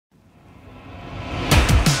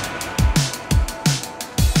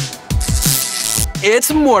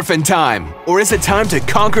It's morphin' time! Or is it time to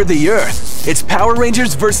conquer the Earth? It's Power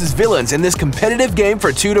Rangers vs. villains in this competitive game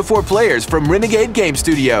for 2 to 4 players from Renegade Game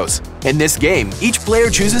Studios. In this game, each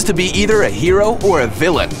player chooses to be either a hero or a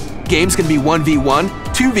villain. Games can be 1v1,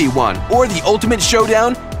 2v1, or the ultimate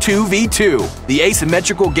showdown, 2v2. The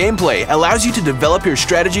asymmetrical gameplay allows you to develop your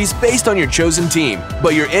strategies based on your chosen team,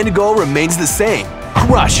 but your end goal remains the same: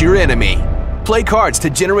 crush your enemy. Play cards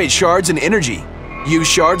to generate shards and energy. Use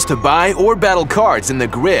shards to buy or battle cards in the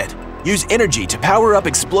grid. Use energy to power up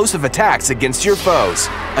explosive attacks against your foes.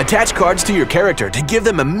 Attach cards to your character to give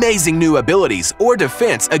them amazing new abilities or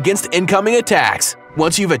defense against incoming attacks.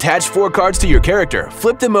 Once you've attached 4 cards to your character,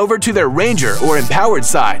 flip them over to their Ranger or Empowered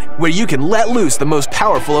side, where you can let loose the most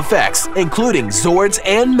powerful effects, including Zords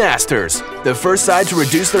and Masters. The first side to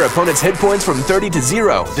reduce their opponent's hit points from 30 to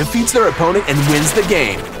 0 defeats their opponent and wins the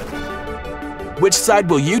game. Which side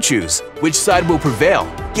will you choose? Which side will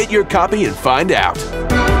prevail? Get your copy and find out.